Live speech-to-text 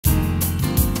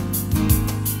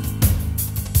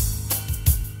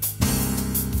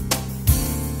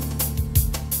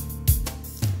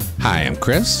Hi, I'm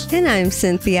Chris, And I'm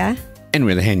Cynthia. and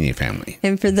we're the Henye family.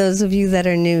 And for those of you that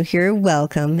are new here,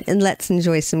 welcome. And let's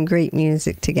enjoy some great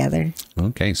music together.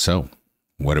 Okay, so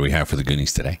what do we have for the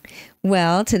Goonies today?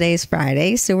 Well, today's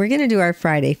Friday, so we're going to do our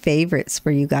Friday favorites for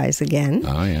you guys again.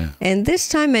 Oh, yeah. And this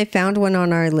time I found one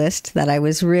on our list that I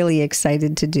was really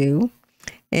excited to do.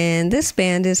 And this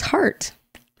band is Heart.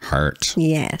 Heart.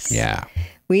 Yes. Yeah.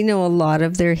 We know a lot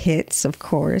of their hits, of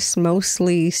course,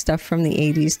 mostly stuff from the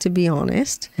 80s, to be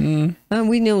honest.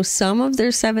 We know some of their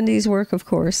 70s work, of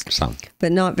course, Some.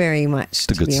 but not very much,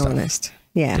 The to good be stuff. honest.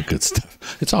 Yeah. The good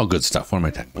stuff. It's all good stuff. What am I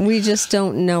talking about? We just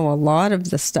don't know a lot of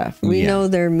the stuff. We Yeah. know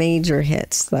their major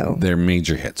hits, though. Their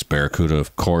major hits. Barracuda,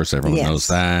 of course. Everyone Yes. knows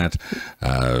that.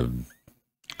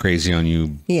 Crazy on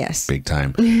You, Yes, big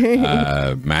time.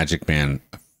 Magic Man,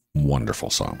 wonderful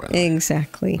song, by the way.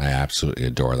 exactly. I absolutely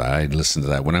adore that. I listened to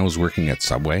that when I was working at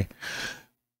Subway,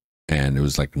 and it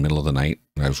was like the middle of the night.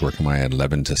 I was working my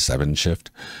 11 to 7 shift.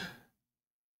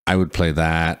 I would play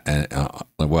that, and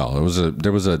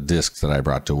there was a disc that I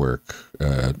brought to work,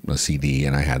 a CD,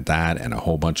 and I had that and a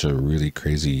whole bunch of really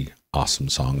crazy, awesome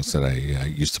songs that I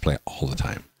used to play all the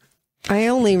time. I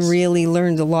only really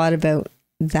learned a lot about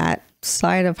that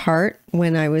side of Heart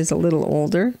when I was a little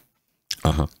older.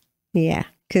 Uh-huh. Yeah,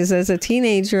 because as a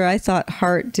teenager, I thought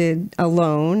Heart did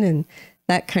Alone and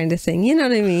that kind of thing. You know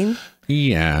what I mean?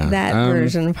 Yeah. That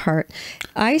version of Heart.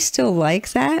 I still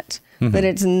like that, but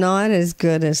it's not as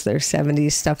good as their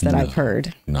 70s stuff that I've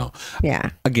heard. No.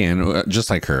 Yeah. Again, just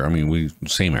like her, I mean, we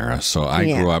same era. So I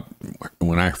Yeah. grew up,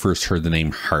 when I first heard the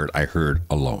name Heart, I heard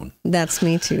Alone. That's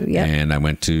me too. Yeah. And I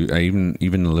went to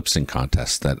even the lip sync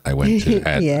contest that I went to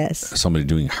had Yes. somebody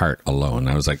doing Heart Alone.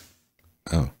 I was like,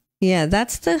 oh, Yeah,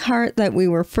 that's the Heart that we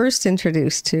were first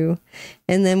introduced to.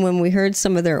 And then when we heard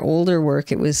some of their older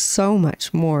work, it was so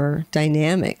much more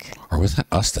dynamic. or was that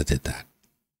us that did that?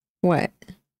 What?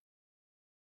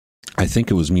 I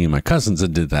think it was me and my cousins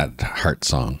that did that Heart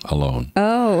song Alone.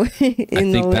 Oh, I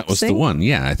think that was the one.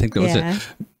 Yeah, I think that was Yeah.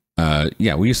 it.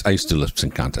 Yeah, I used to lip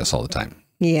sync contests all the time.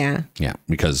 Yeah. Yeah,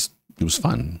 because it was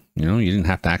fun. You know, you didn't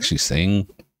have to actually sing.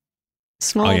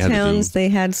 Small you had to towns, do- they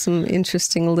had some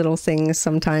interesting little things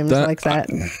sometimes like that.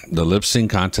 The lip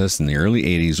sync contest in the early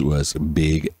 80s was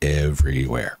big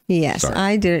everywhere. Yes, Sorry.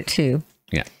 I did it too.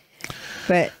 Yeah.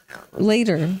 But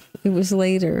later. It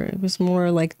was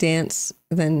more like dance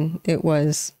than it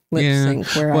was lip sync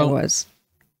where I was.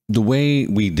 The way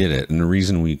we did it, and the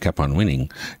reason we kept on winning,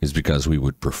 is because we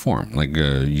would perform. Like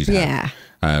you'd have,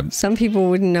 Yeah. Some people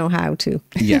wouldn't know how to.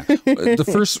 yeah.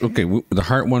 The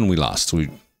Heart one we lost. We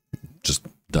just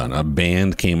done. A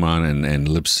band came on and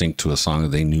lip synced to a song that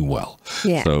they knew well.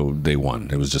 Yeah. So they won.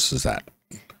 It was just as that.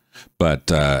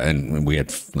 But and we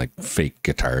had like fake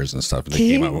guitars and stuff. And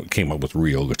they came up with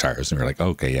real guitars, and we were like,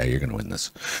 okay, yeah, you're gonna win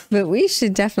this. But we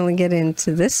should definitely get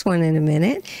into this one in a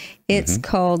minute. It's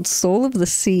called Soul of the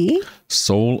Sea,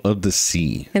 Soul of the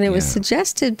Sea, and it was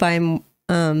suggested by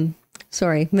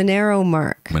Monero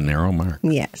Mark. Monero Mark.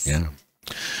 Yes. Yeah.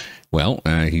 Well,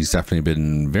 he's definitely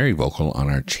been very vocal on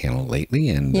our channel lately,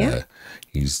 and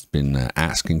he's been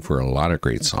asking for a lot of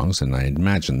great songs, and I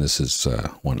imagine this is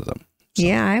one of them. So.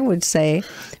 Yeah, I would say,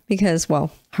 because,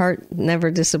 Heart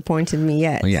never disappointed me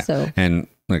yet. Oh, yeah. So. And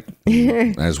like,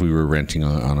 as we were ranting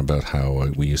on about how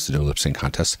we used to do lip sync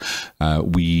contests,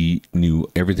 we knew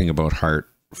everything about Heart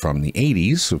from the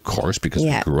 80s, of course, because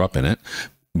we grew up in it.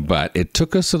 But it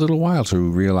took us a little while to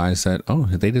realize that,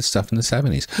 they did stuff in the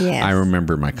 70s. Yes. I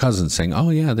remember my cousins saying, oh,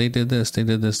 yeah, they did this, they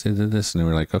did this, they did this. And they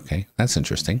were like, okay, that's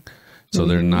interesting. So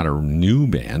they're not a new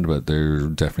band, but they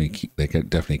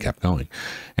definitely kept going.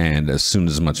 And as soon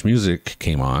as Much Music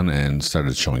came on and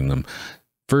started showing them,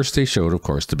 first they showed, of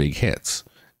course, the big hits.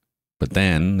 But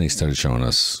then they started showing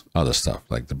us other stuff,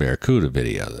 like the Barracuda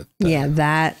video.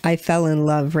 That I fell in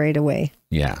love right away.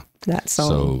 Yeah. That song.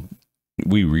 So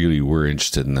we really were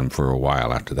interested in them for a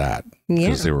while after that,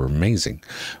 because they were amazing.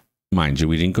 Mind you,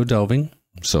 we didn't go delving,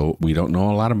 so we don't know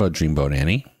a lot about Dreamboat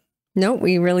Annie. No,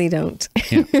 we really don't.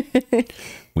 Yeah.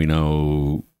 We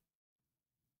know,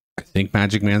 I think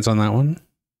Magic Man's on that one.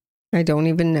 I don't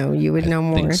even know. You would know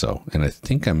more. I think so. And I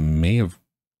think I may have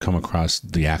come across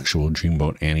the actual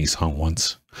Dreamboat Annie song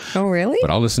once. Oh, really?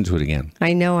 But I'll listen to it again.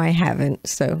 I know I haven't.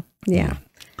 So, yeah.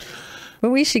 But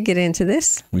we should get into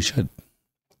this. We should.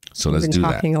 So We've let's been do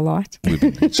talking that. a lot.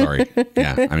 Sorry.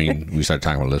 Yeah. I mean, we started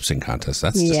talking about lip sync contests.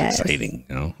 That's just exciting,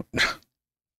 you know.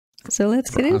 So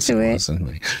let's get into it.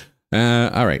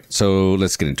 All right. So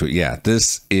let's get into it. Yeah.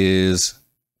 This is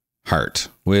Heart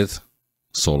with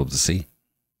Soul of the Sea.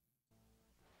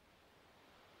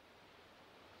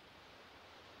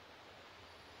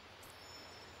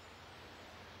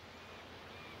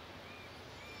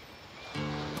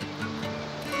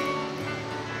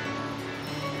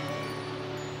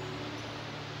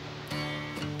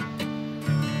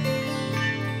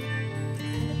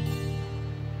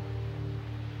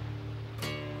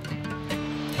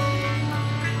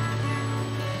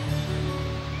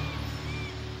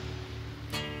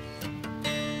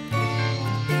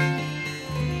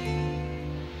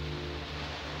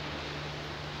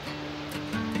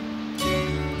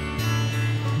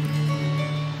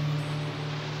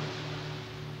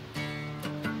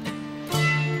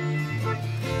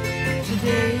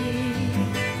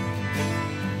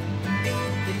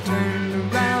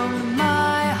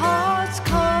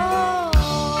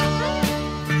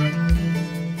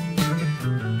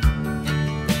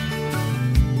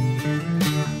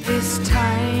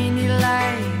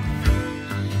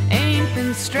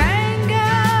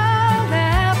 strangled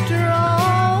after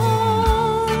all.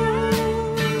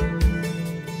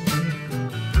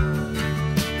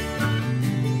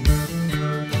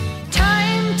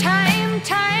 Time, time,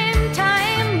 time,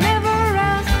 time, never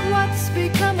ask what's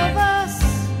become of us.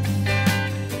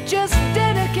 Just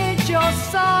dedicate your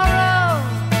sorrow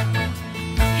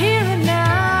here and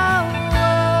now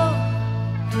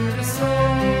to the soul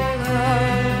of the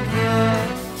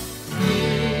sea.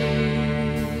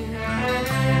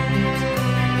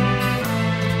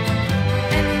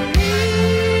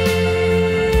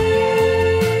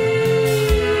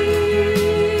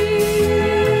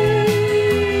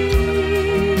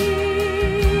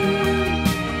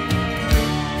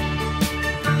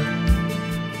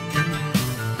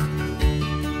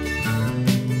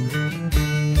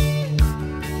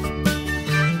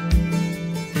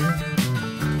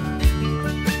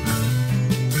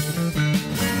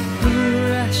 And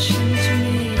rush into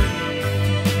me.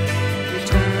 You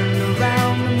turn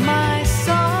around when my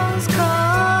song's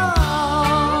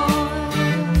call.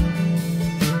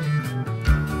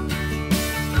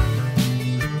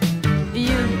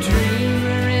 You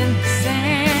dreamer in the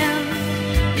sand,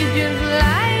 you just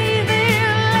lie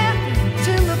there laughing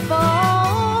till the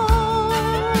fall.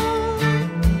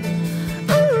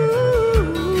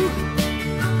 Ooh.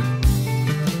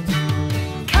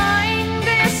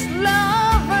 Kindest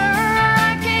lover,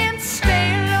 I can't stay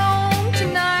alone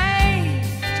tonight.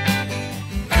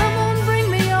 Come on, bring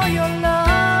me all your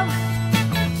love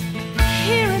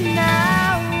here and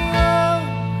now.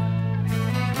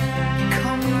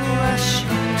 Come rush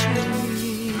into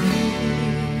me.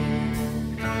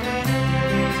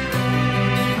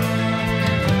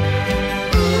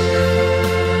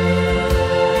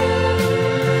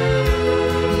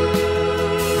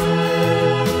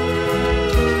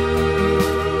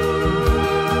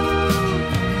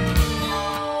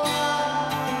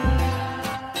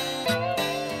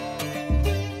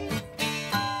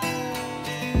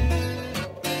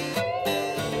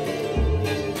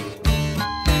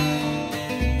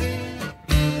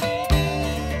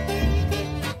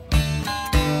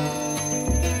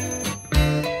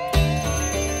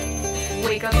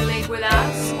 Wake up late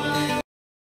without a smile.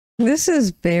 This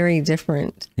is very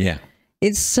different. Yeah,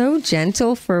 It's so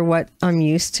gentle for what I'm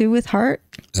used to with Heart,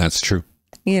 that's true.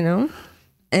 you know?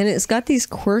 And it's got these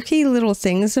quirky little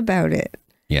things about it.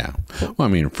 Yeah. Well, I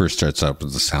mean, it first starts out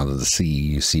with the sound of the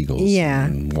sea, seagulls, Yeah.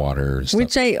 and water and stuff.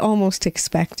 Which I almost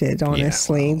expected,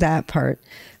 honestly, well. that part.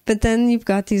 But then you've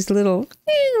got these little,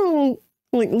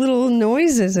 like little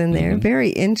noises in there. Very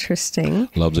interesting.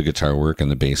 Love the guitar work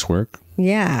and the bass work.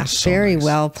 Yeah, So very nice.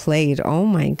 well played. Oh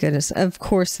my goodness. Of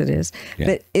course it is. Yeah.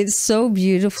 But it's so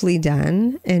beautifully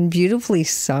done and beautifully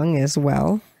sung as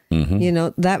well. You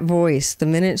know, that voice, the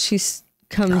minute she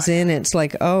comes in, it's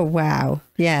like, oh, wow.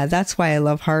 Yeah, that's why I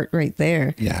love Heart right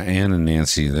there. Yeah, Anne and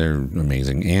Nancy, they're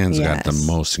amazing. Anne's got the Yes.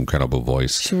 most incredible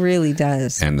voice. She really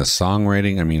does. And the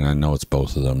songwriting, I mean, I know it's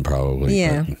both of them probably.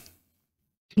 Yeah. but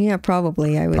Yeah,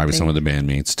 probably. I would probably think. some of the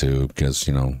bandmates too, because,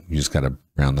 you know, you just got to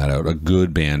round that out. A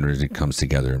good band really comes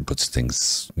together and puts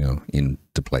things, you know,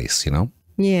 into place, you know?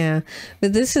 Yeah,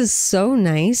 but this is so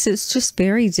nice. It's just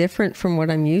very different from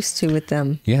what I'm used to with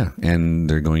them. Yeah. And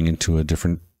they're going into a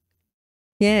different,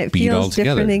 Yeah, it Beat feels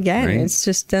altogether, different again. right? It's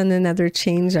just done another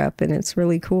change up and it's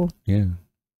really cool. yeah,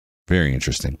 very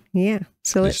interesting. Yeah,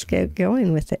 so let's get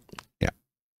going with it.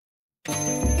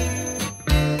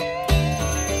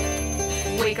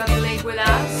 Wake up late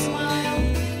without a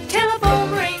smile.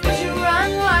 Telephone rings, you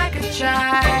run like a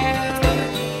child.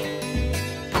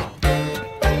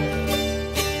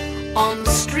 On the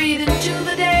street into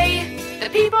the day, the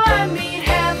people I meet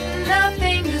have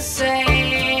nothing to say.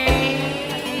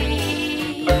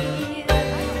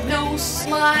 No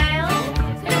smile,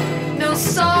 no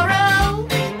sorrow,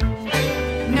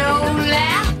 no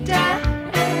laughter,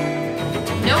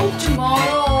 no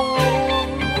tomorrow.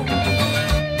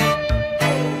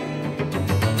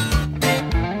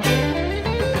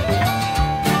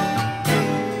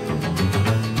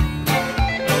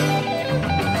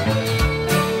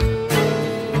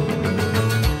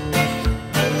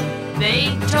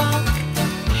 They talk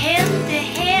hand to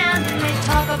hand and they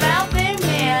talk about their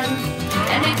man,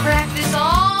 and they practice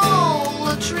all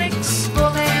the tricks for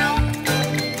their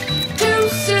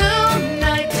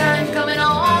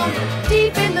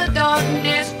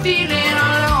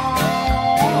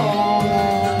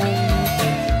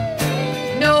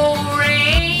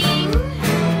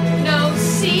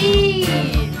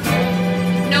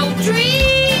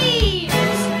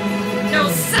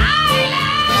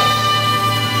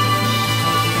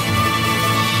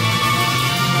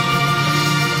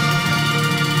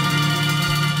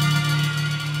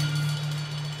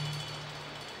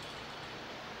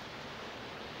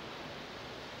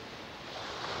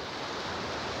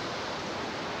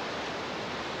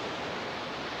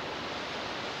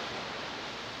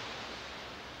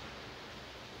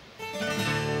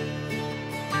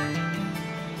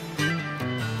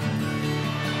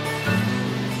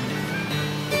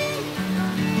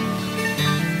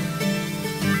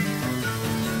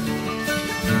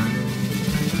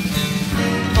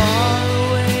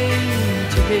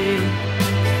day.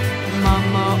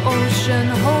 Mama Ocean,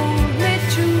 hold me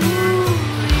to you.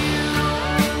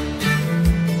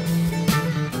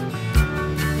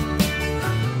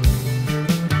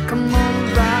 Come on,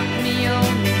 rock me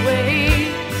on the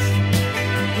waves.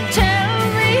 Tell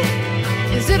me,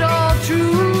 is it all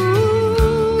true?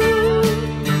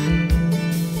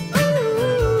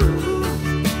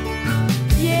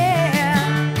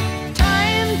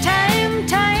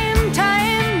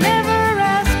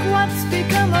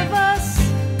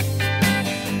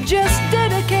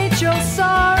 Your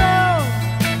sorrow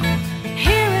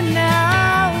here and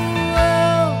now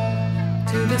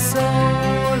to the soul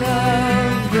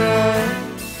of the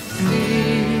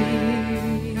sea.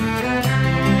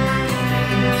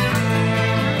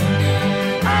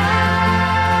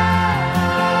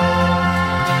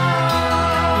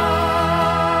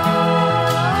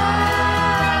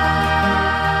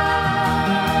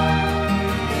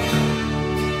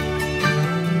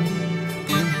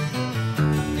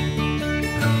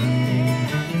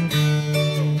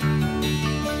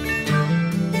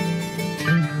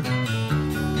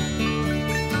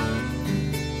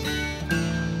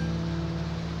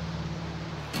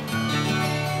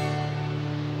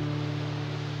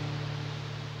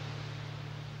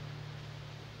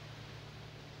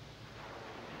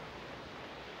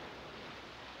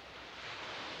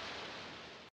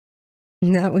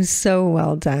 That was so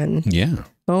well done. Yeah.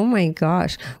 Oh my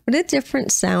gosh. What a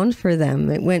different sound for them.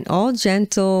 It went all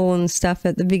gentle and stuff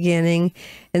at the beginning,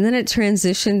 and then it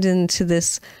transitioned into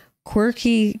this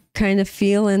quirky kind of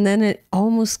feel, and then it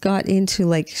almost got into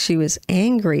like she was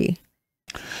angry.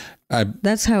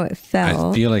 That's how it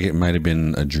felt. I feel like it might have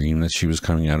been a dream that she was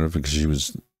coming out of because she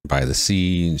was by the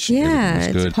sea and everything was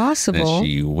good. It's possible. And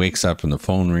she wakes up and the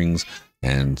phone rings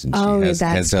and she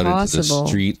heads out into the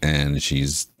street and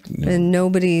she's... and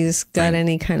nobody's got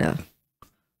any kind of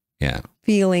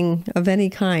feeling of any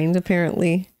kind,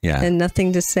 apparently. Yeah. And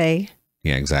nothing to say.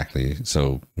 Yeah, exactly.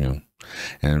 So,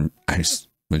 and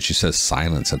when she says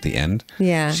silence at the end,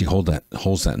 she holds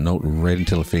that note right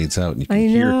until it fades out. And you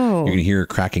can hear her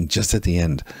cracking just at the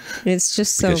end. It's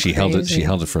just so because she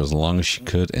held it for as long as she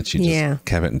could, and she just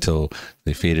kept it until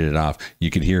they faded it off.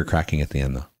 You could hear her cracking at the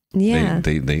end, though. Yeah,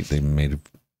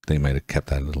 they might have kept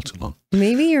that a little too long.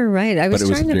 Maybe you're right. I was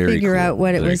trying to figure out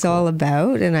what it was all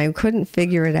about, and I couldn't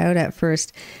figure it out at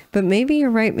first. But maybe you're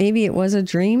right. Maybe it was a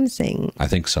dream thing. I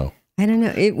think so. I don't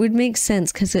know. It would make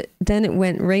sense because then it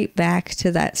went right back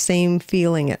to that same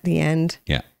feeling at the end.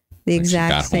 Yeah. The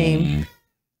exact same. Home,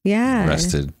 yeah.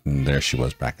 Rested, and there she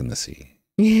was back in the sea.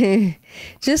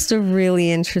 Just a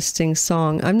really interesting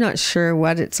song. I'm not sure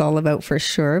what it's all about for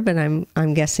sure, but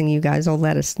I'm guessing you guys will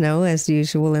let us know as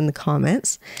usual in the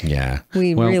comments. Yeah.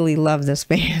 We really love this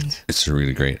band. It's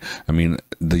really great. I mean,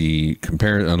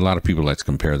 a lot of people like to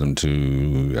compare them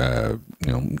to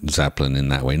Zeppelin in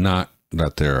that way. Not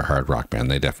that they're a hard rock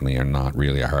band. They definitely are not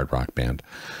really a hard rock band.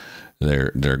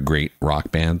 They're a great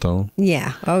rock band though.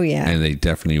 Yeah. Oh yeah. And they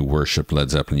definitely worship Led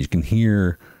Zeppelin. You can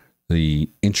hear the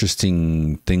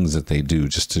interesting things that they do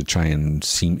just to try and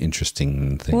seem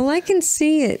interesting. Well, I can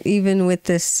see it even with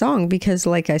this song because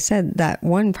like I said, that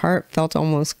one part felt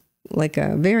almost like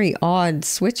a very odd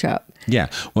switch up. Yeah.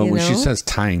 Well, when she says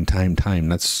time,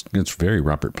 that's very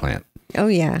Robert Plant. Oh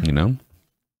yeah.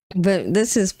 But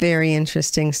this is very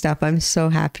interesting stuff. I'm so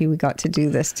happy we got to do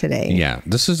this today. Yeah,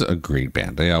 this is a great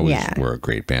band. They always were a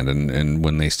great band. And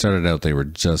when they started out, they were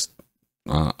just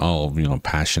all,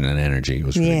 passion and energy. It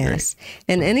was really great.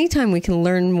 And anytime we can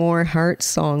learn more Heart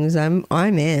songs, I'm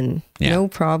in. Yeah, no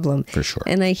problem. For sure.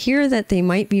 And I hear that they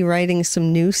might be writing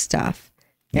some new stuff.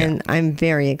 And I'm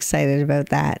very excited about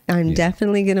that. I'm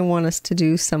definitely going to want us to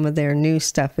do some of their new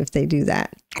stuff if they do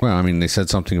that. Well, I mean, they said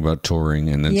something about touring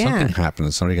and then something happened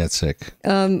and somebody got sick.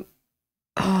 Was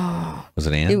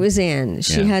it Anne? It was Anne.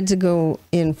 She had to go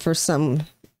in for some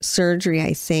surgery,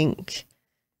 I think.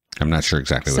 I'm not sure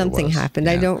exactly what it was. Something happened.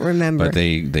 I don't remember. But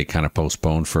they kind of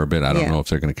postponed for a bit. I don't know if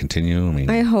they're going to continue. I mean,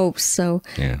 I hope so.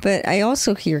 Yeah. But I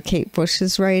also hear Kate Bush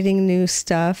is writing new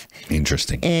stuff.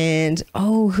 Interesting. And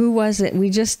who was it? We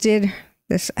just did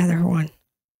this other one.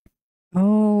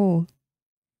 Oh,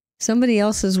 somebody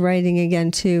else is writing again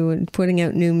too and putting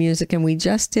out new music. And we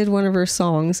just did one of her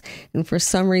songs, and for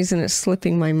some reason it's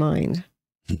slipping my mind.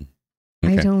 Okay.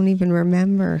 I don't even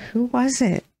remember. Who was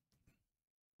it?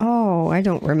 Oh, I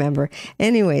don't remember.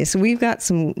 Anyways, we've got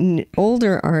some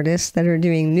older artists that are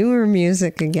doing newer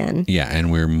music again. Yeah,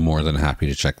 and we're more than happy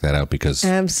to check that out because...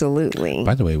 Absolutely.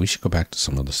 By the way, we should go back to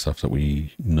some of the stuff that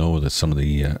we know that some of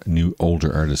the new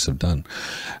older artists have done.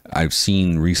 I've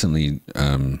seen recently,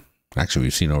 actually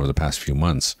we've seen over the past few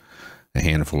months, a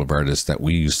handful of artists that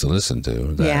we used to listen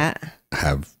to that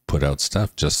have put out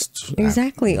stuff just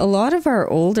Exactly. A lot of our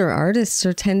older artists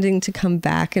are tending to come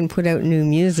back and put out new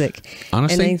music.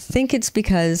 Honestly, and I think it's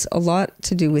because a lot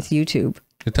to do with YouTube.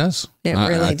 It does. It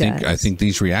really does. I think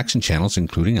these reaction channels,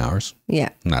 including ours,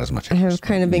 not as much. Have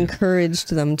kind of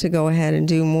encouraged them to go ahead and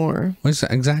do more.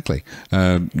 Exactly.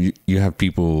 You have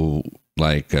people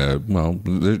like,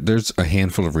 there's a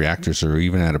handful of reactors that are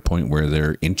even at a point where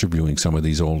they're interviewing some of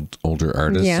these older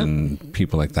artists and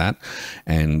people like that,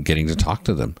 and getting to talk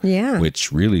to them. Yeah,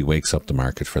 which really wakes up the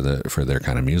market for their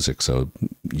kind of music. So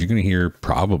you're going to hear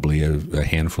probably a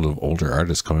handful of older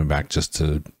artists coming back just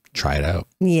to try it out.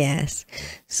 Yes.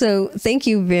 So thank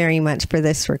you very much for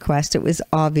this request. It was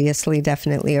obviously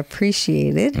definitely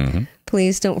appreciated. Mm-hmm.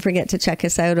 Please don't forget to check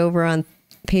us out over on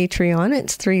Patreon.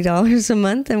 It's $3 a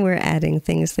month, and we're adding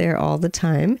things there all the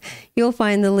time. You'll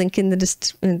find the link in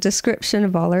the description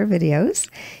of all our videos.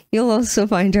 You'll also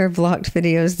find our blocked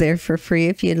videos there for free.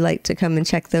 If you'd like to come and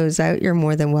check those out, you're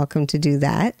more than welcome to do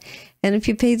that. And if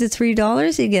you pay the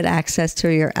 $3, you get access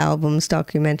to your albums,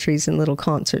 documentaries, and little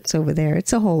concerts over there.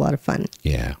 It's a whole lot of fun.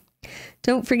 Yeah.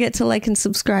 Don't forget to like and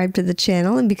subscribe to the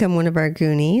channel and become one of our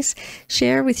Goonies.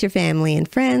 Share with your family and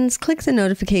friends. Click the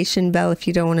notification bell if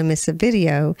you don't want to miss a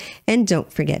video. And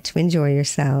don't forget to enjoy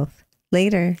yourself.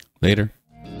 Later. Later.